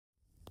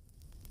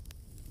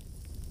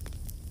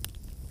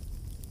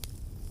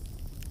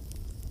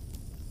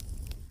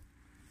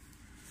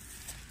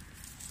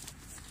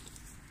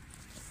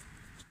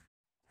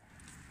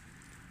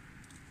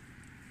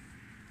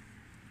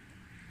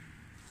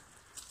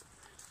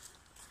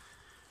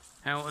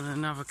Out on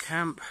another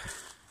camp,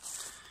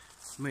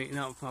 meeting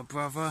up with my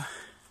brother,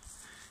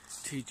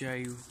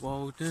 TJ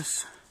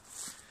Wildness.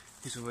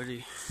 He's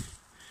already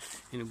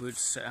in the woods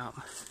set up,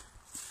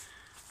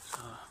 so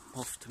I'm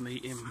off to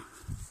meet him.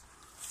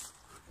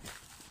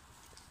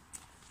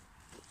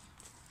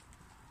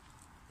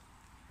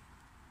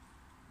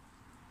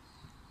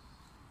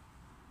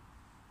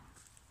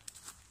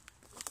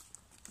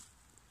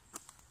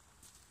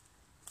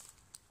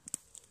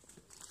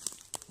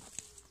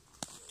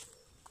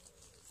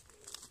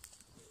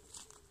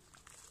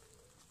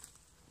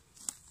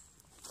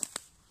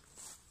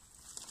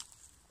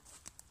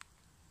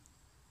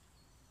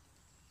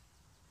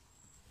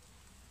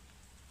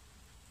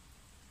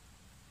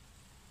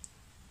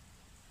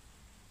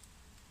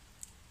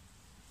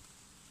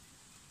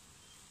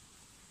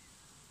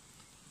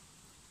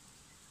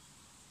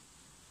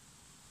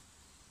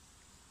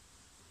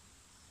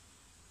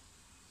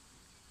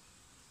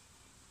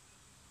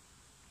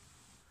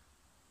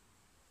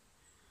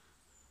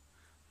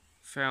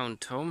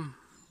 Found Tom.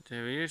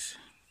 There he is.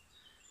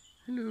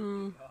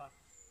 Hello.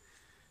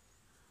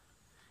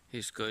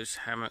 He's got his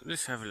hammock.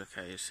 Let's have a look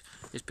at his.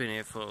 He's been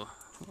here for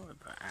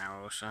about an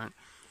hour or so.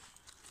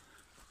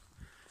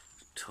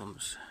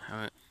 Tom's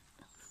hammock.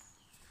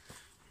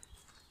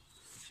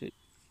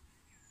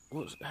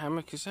 What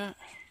hammock is that?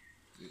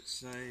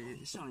 It's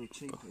only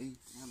cheap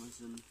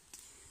Amazon.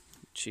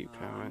 Cheap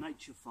hammock.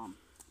 Nature Fun.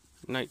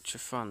 Nature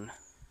Fun.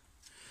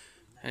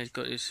 And he's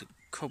got this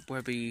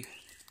cobwebby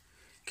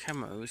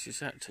camo, which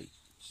is actually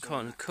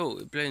kind of cool.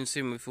 It blends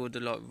in with all the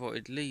like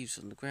rotted leaves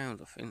on the ground,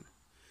 I think.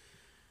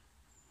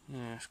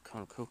 Yeah, it's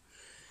kind of cool.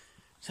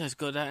 So he's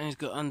got that, and he's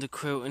got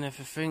underquilt and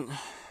everything.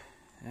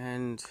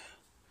 And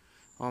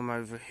I'm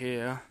over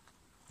here.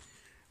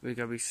 We're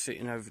going to be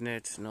sitting over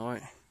there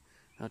tonight.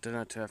 I don't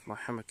know to have my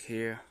hammock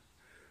here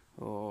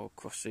or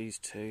across these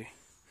two.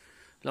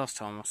 Last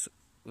time I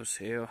was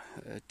here,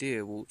 a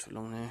deer walked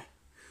along there.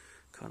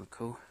 Kind of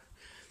cool.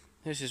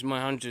 This is my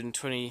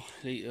 120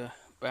 litre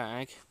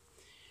bag.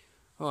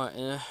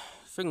 Right,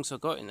 things I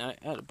got in that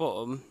at the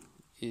bottom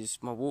is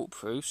my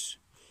waterproofs,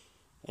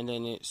 and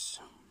then it's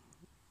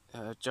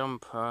a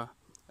jumper,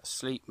 a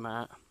sleep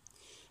mat,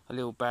 a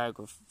little bag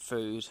of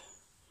food,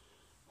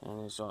 and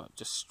there's like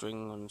just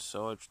string on the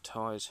side,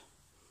 ties,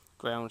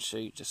 ground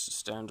sheet just to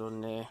stand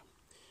on there,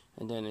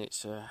 and then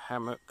it's a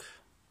hammock.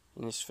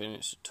 In this thing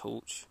it's a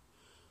torch,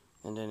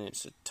 and then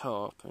it's a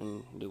tarp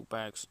and little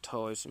bags of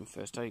ties and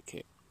first aid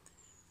kit.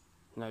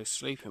 No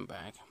sleeping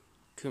bag,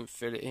 couldn't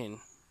fill it in,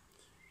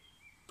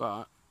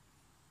 but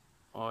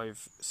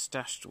I've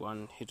stashed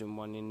one, hidden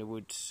one in the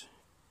woods,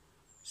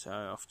 so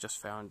I've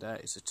just found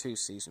that. It's a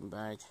 2-season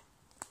bag.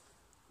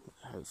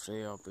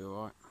 Hopefully I'll be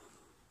alright.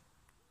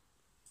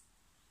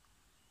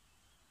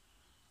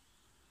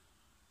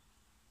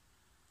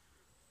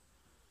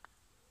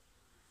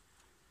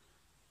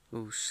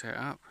 All set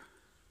up.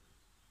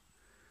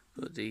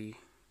 Got the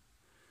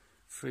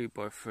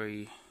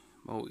 3x3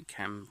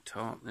 multi-cam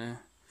tarp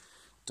there,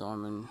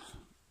 diamond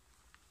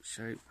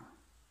shape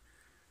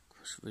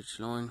across the ridge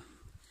line,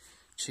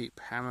 cheap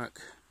hammock,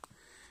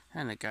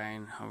 and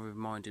again I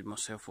reminded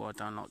myself why I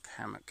don't like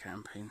hammock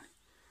camping.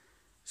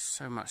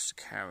 So much to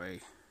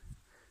carry,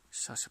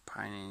 such a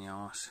pain in the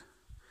arse,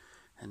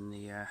 and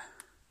the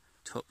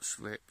top's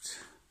ripped.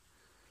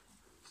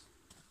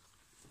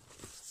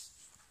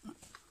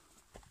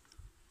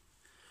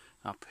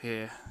 Up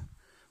here,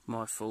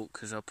 my fault,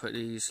 because I put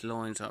these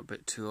lines up a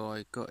bit too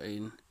high, got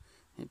in,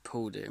 it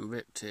pulled it and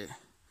ripped it.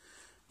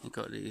 You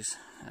got these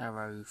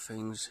arrow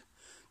things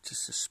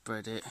just to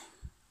spread it,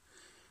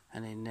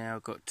 and then now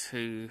I've got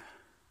a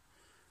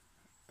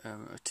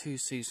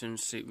 2-season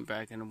sleeping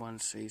bag and a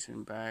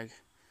 1-season bag,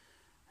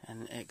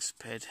 and an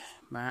X-Ped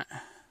mat,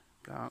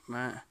 blow-up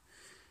mat.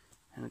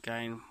 And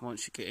again,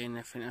 once you get in,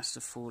 everything has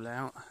to fall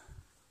out,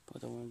 but I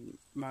don't want to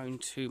moan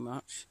too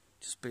much,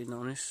 just being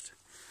honest.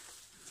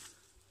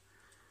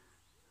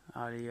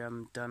 I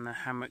done a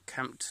hammock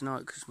camp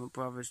tonight because my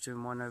brother's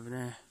doing one over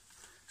there,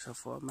 so I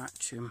thought I'd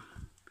match him.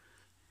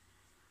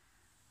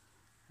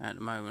 At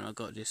the moment I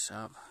got this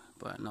up,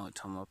 but at night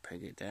time I'll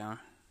peg it down.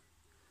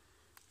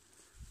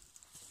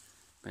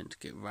 Meant to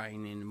get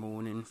rain in the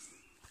morning,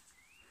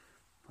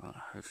 but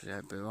hopefully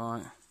that'll be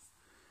alright.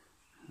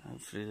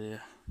 Hopefully there's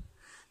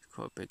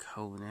quite a big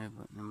hole in there,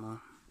 but never mind.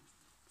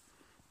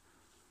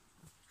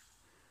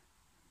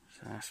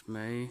 So that's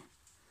me.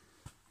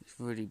 It's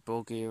really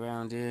boggy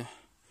around here.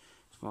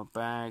 My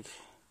bag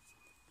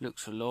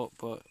looks a lot,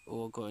 but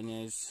all I've got in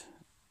there is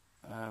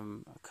a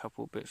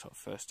couple of bits like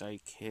first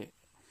aid kit,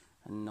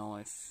 a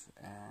knife,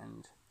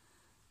 and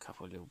a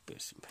couple of little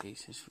bits and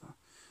pieces for a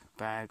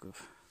bag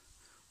with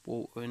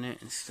water in it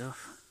and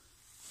stuff.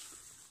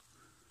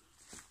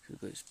 So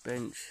we've got this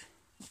bench.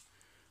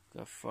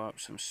 Gotta fry up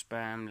some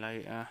spam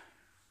later.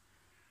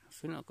 I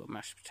think I've got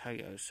mashed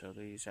potatoes, so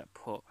I'll use that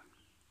pot.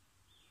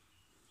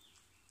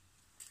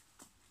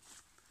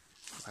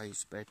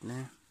 Raised bed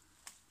now.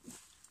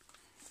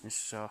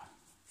 This is our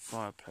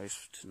fireplace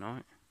for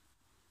tonight.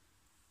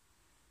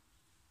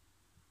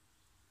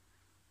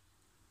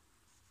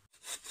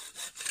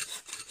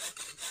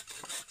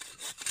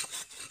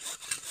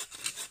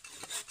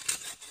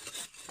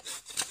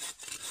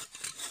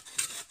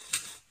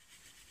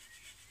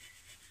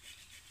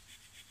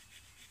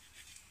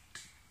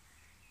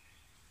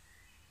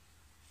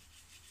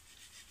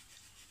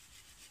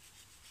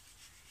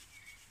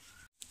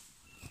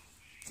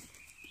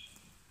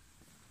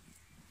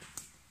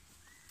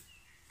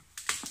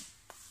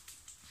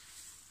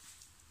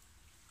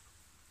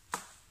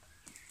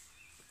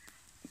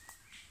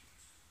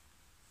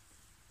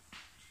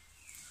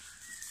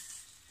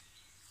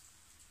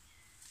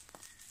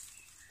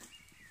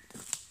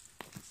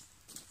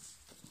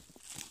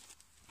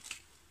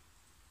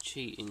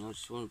 cheating, I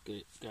just want to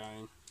get it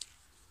going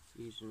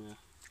using a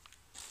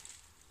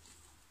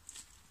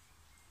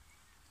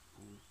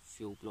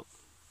fuel block.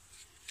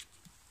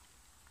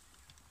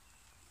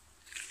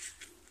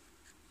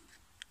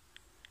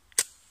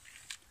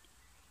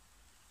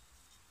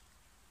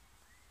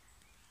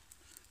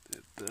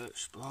 Bit of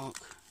birch bark.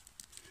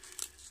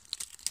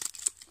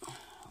 Oh,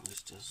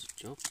 this does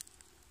the job.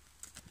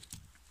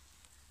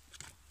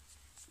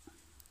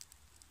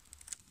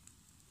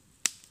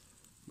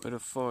 But the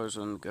fire's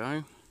on the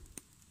go.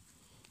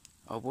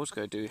 I was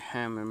going to do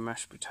ham and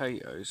mashed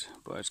potatoes,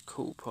 but it's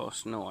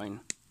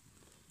 9:15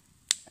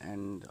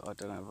 and I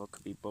don't know if I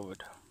could be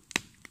bothered.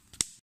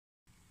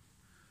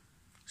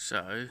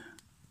 So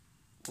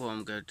what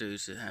I'm going to do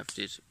is to have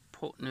this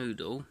pot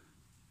noodle,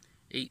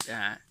 eat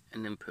that,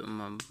 and then put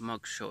my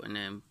mug shot in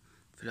there and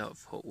fill it up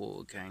with hot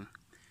water again.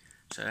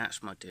 So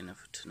that's my dinner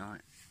for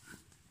tonight.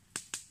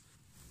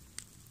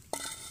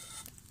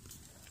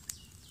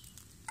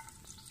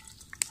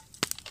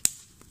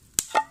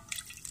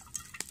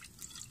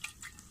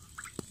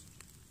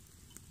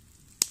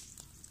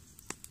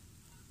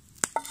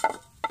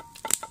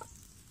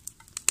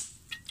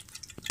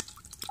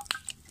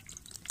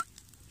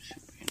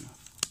 Should be enough.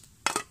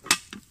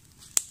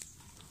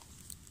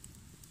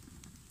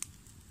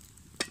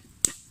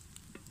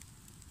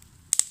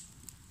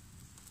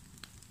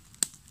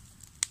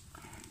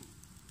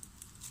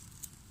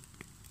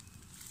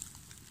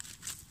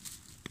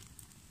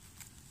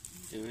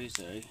 There is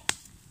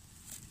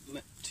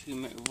two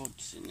metal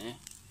rods in there.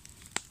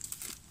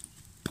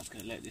 I'm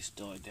going to let this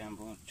die down,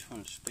 but I'm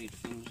trying to speed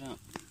things up.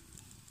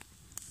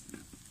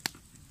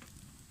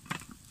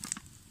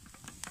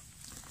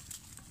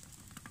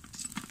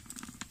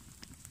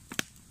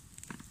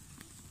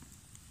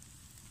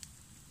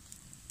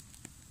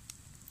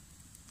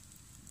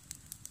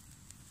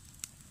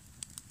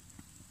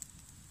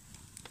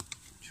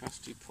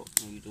 Trusty pot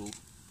noodle.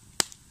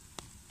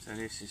 So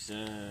this is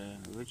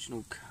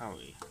original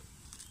curry.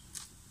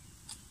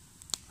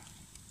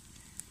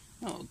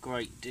 Not a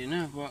great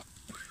dinner, but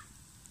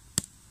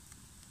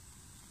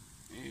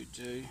you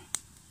do.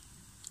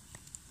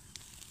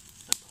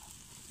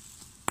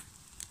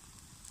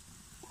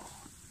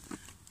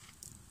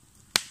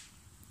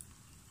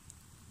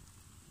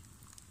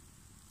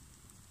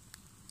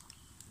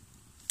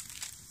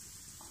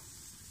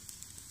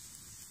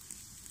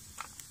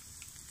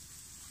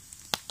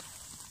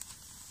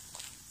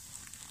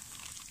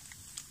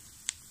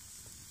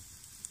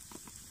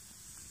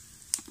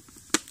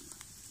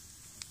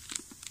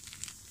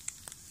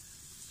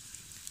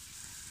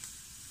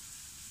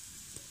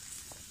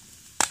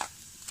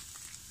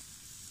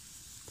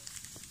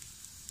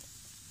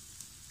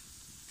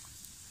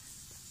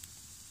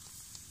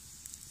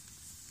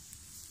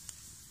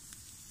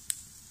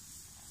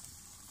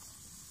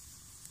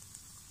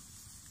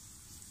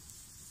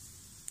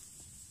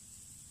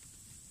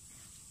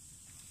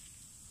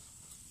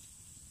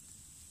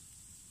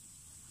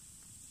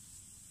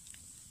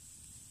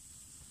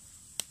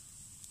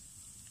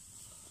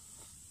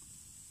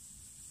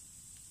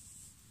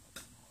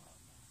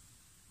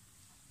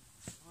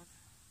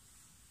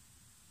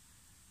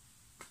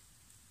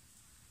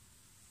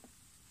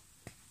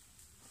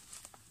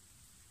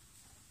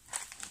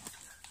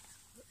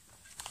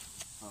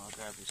 I'll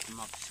grab this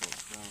mug shot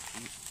as well, I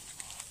think.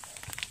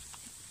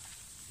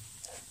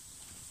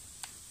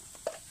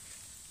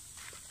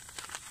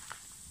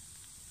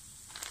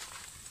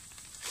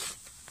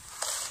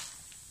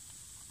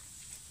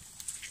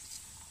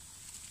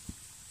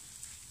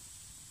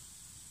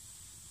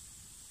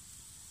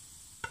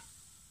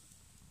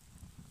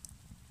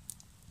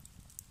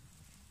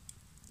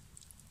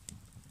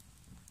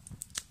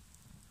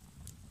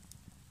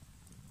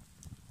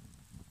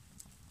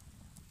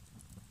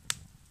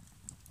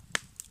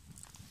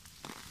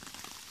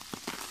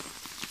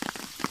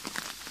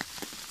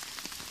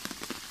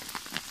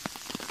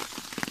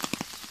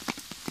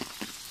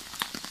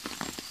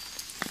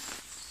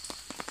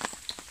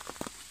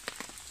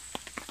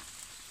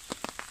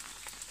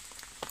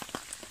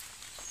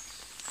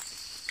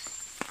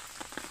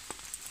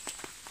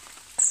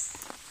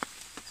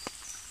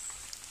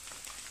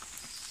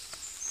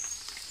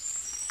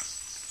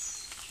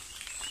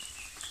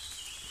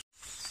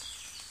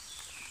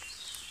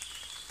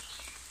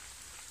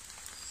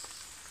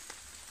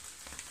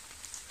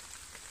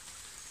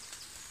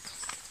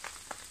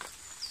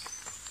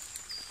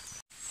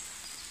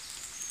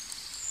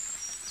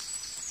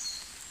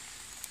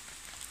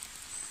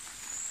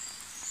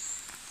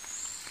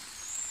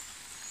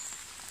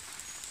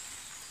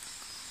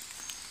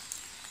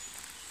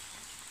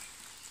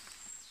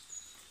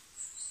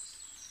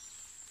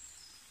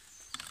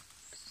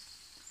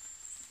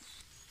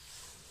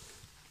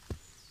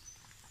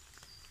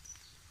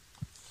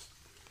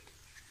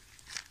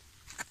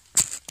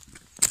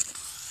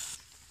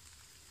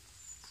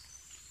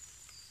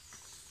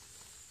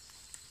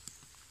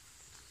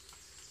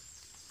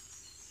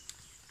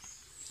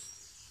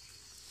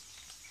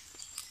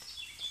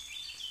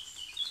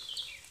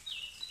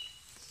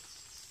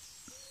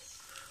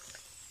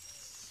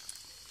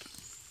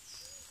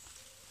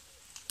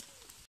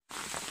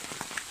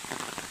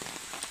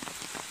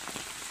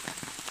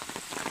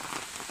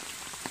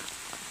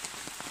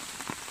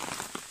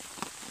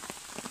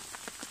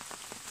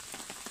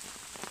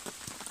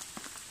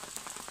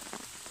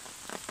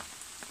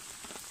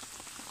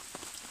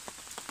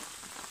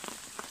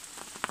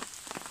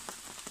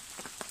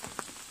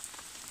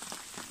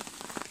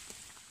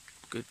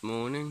 Good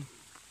morning.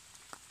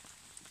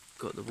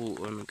 Got the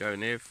water on the go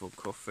there for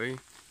coffee.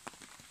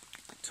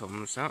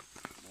 Tom's up.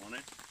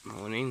 Morning.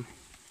 Morning.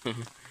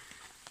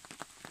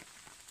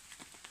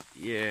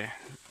 Yeah,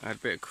 I had a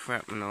bit of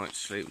crap night's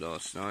sleep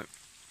last night.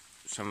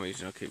 For some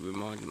reason I keep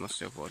reminding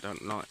myself I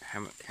don't like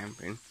hammock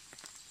camping.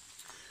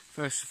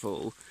 First of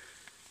all,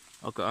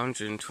 I've got a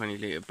 120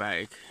 litre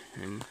bag,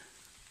 and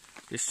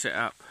this set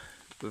up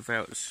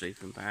without the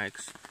sleeping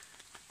bags,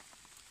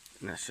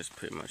 and that's just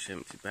pretty much an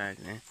empty bag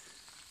there.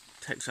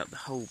 Takes up the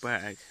whole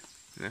bag,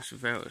 and that's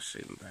without a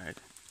sleeping bag.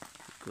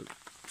 I've got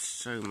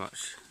so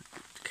much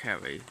to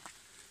carry,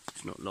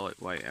 it's not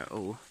lightweight at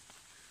all.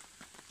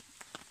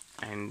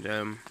 And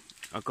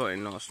I got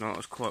in last night, I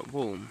was quite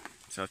warm,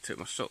 so I took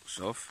my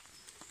socks off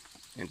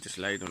and just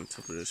laid on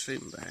top of the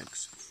sleeping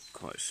bags.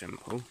 Quite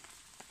simple.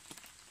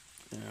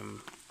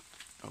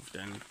 I've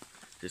done,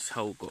 this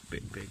hole got a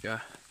bit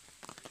bigger,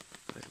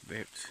 a little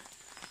bit.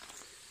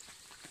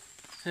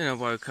 Then I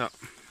woke up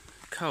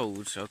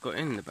cold, so I got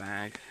in the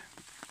bag,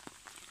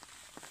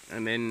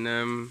 and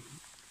then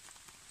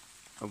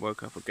I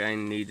woke up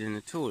again needing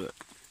the toilet,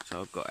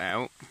 so I got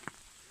out,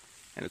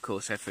 and of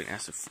course everything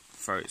has to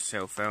throw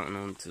itself out and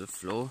onto the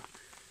floor.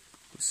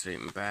 The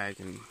sleeping bag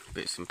and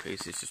bits and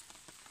pieces just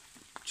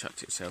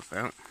chucked itself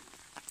out.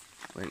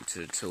 Went to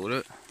the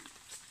toilet.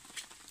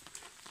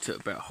 Took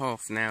about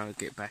half an hour to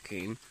get back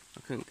in.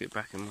 I couldn't get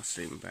back in my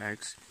sleeping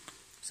bags,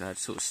 so I'd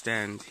sort of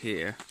stand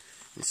here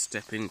and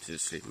step into the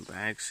sleeping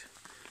bags,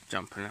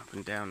 jumping up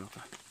and down like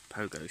a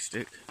pogo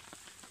stick,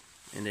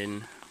 and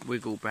then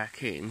wiggle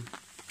back in,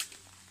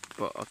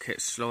 but I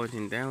kept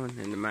sliding down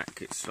and the mat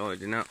kept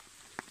sliding up,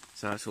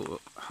 so I sort of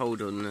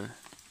hold on the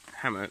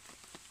hammock,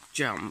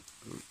 jump,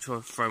 and try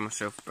to throw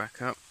myself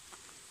back up.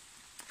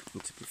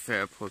 And to be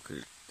fair, I probably could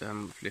have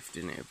done with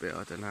lifting it a bit,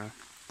 I don't know.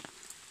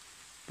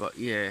 But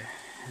yeah,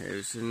 it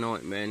was a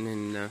nightmare,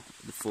 and the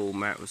floor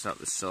mat was up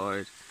the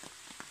side,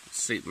 the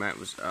sleep mat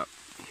was up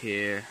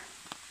here,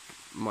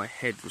 my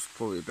head was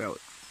probably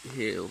about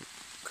here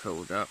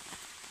curled up.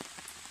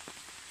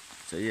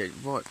 So yeah,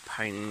 right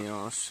pain in the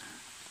arse.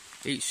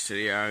 Each to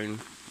their own,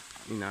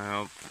 you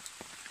know,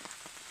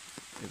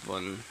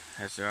 everyone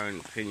has their own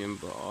opinion,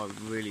 but I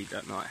really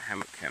don't like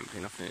hammock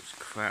camping. I think it's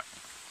crap.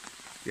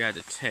 If you had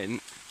a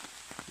tent,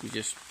 you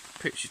just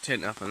pitch your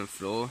tent up on the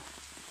floor,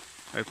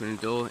 open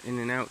the door, in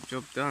and out,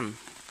 job done.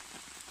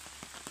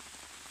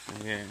 So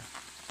yeah.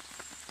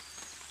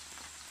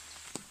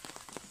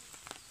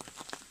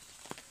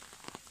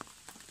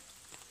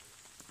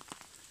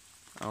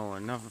 Oh,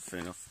 another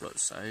thing I forgot to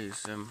say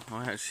is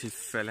I actually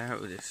fell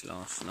out of this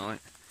last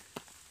night,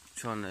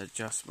 trying to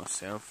adjust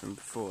myself, and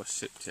before I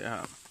sipped it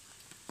up,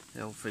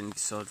 the whole thing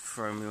decided to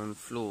throw me on the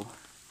floor.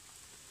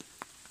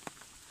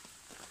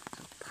 It's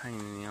a pain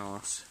in the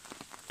arse.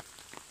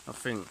 I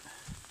think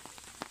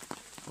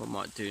what I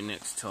might do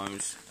next time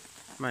is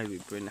maybe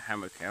bring the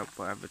hammock out,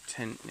 but have a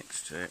tent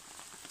next to it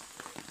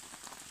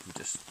and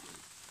just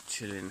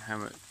chill in the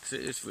hammock, because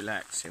it is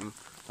relaxing.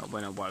 Like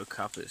when I woke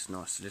up, it's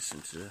nice to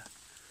listen to the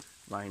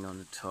rain on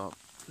the top,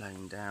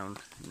 laying down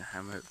in the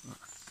hammock.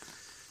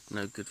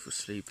 No good for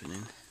sleeping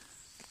in.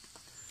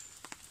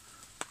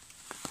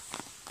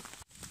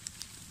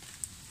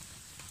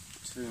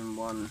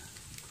 Two-in-one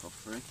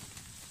coffee.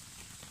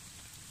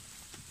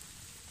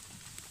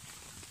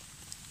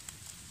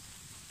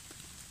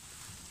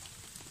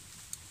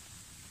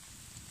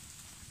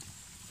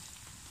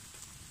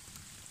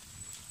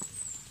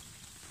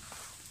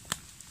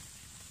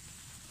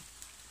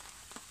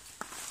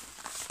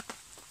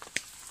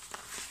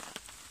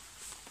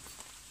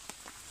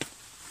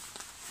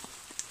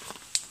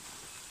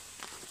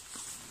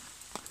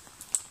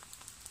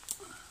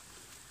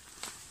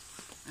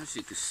 As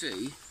you can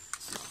see,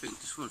 the thing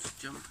just wants to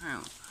jump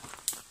out.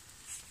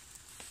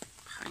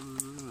 Pain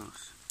in the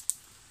arse.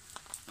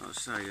 Like I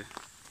say,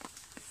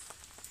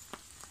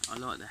 I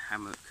like the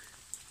hammock,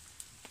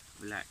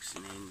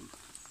 relaxing in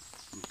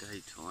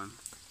daytime,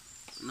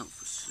 but not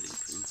for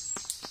sleeping.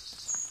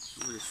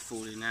 All this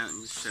falling out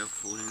and yourself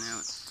falling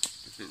out,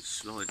 everything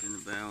sliding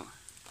about.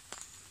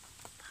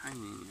 Pain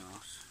in the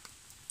arse.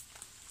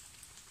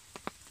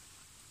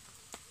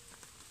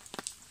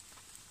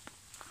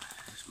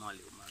 That's my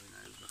little mowing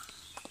over.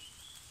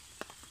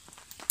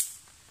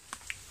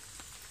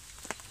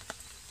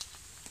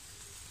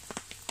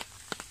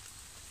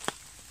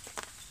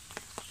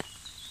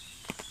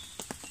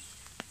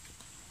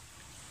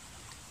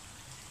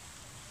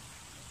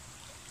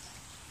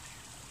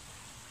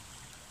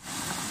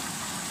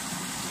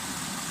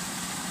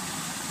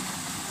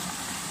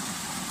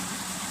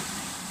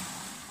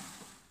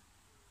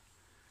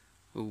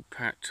 All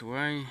packed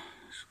away.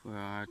 That's where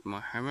I had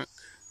my hammock,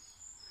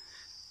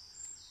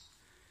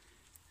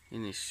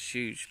 in this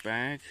huge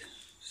bag.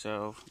 So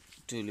I'll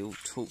do a little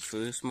talk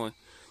through this. My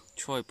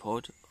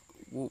tripod,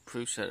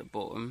 waterproof's at the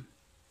bottom,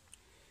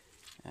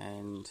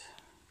 and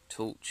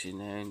torch in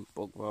there, and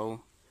bog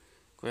roll,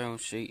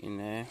 ground sheet in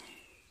there,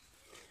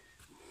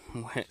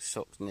 wet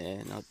socks in there,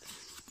 and I'd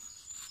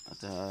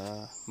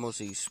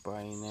mozzie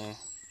spray in there,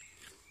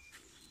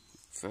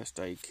 first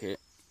aid kit.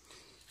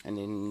 And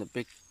in the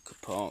big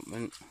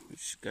compartment,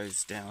 which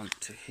goes down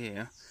to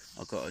here,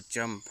 I've got a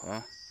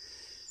jumper,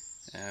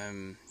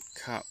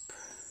 cup,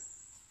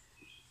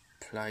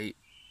 plate,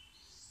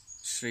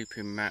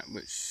 sleeping mat,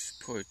 which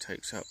probably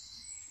takes up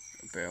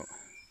about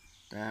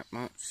that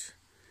much,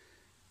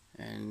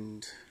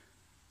 and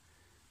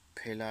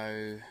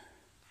pillow,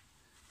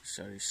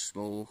 so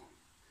small,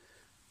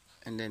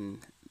 and then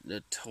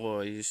the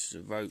toys,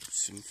 the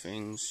ropes and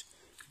things,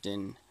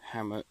 then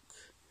hammock,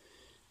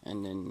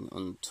 and then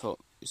on top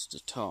is the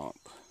tarp.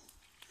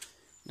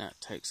 That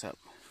takes up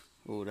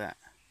all that.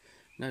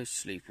 No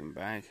sleeping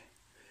bag.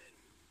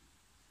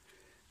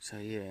 So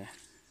yeah,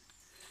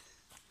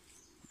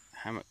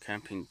 hammock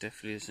camping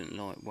definitely isn't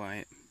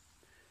lightweight.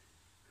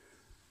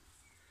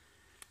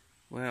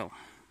 Well,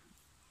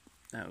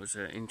 that was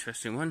an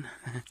interesting one.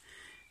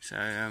 So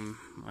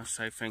I'll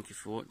say thank you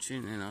for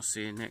watching, and I'll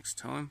see you next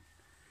time.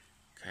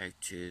 Okay,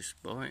 cheers,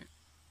 bye.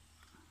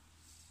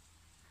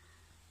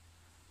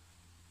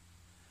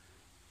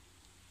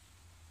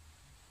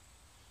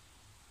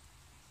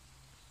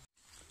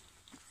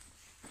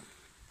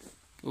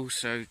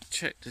 Also,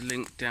 check the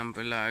link down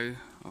below.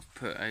 I've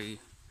put a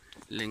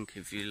link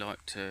if you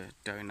like to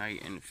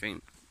donate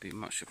anything. Be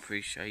much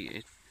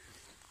appreciated.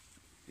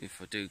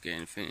 If I do get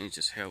anything, it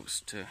just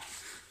helps to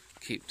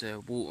keep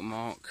the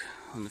watermark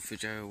on the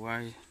video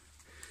away.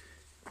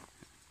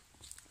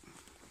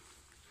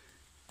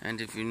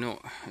 And if you're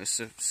not a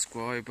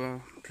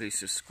subscriber, please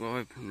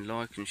subscribe and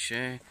like and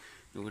share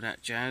and all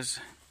that jazz.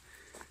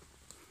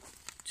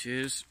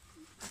 Cheers.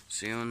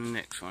 See you on the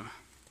next one.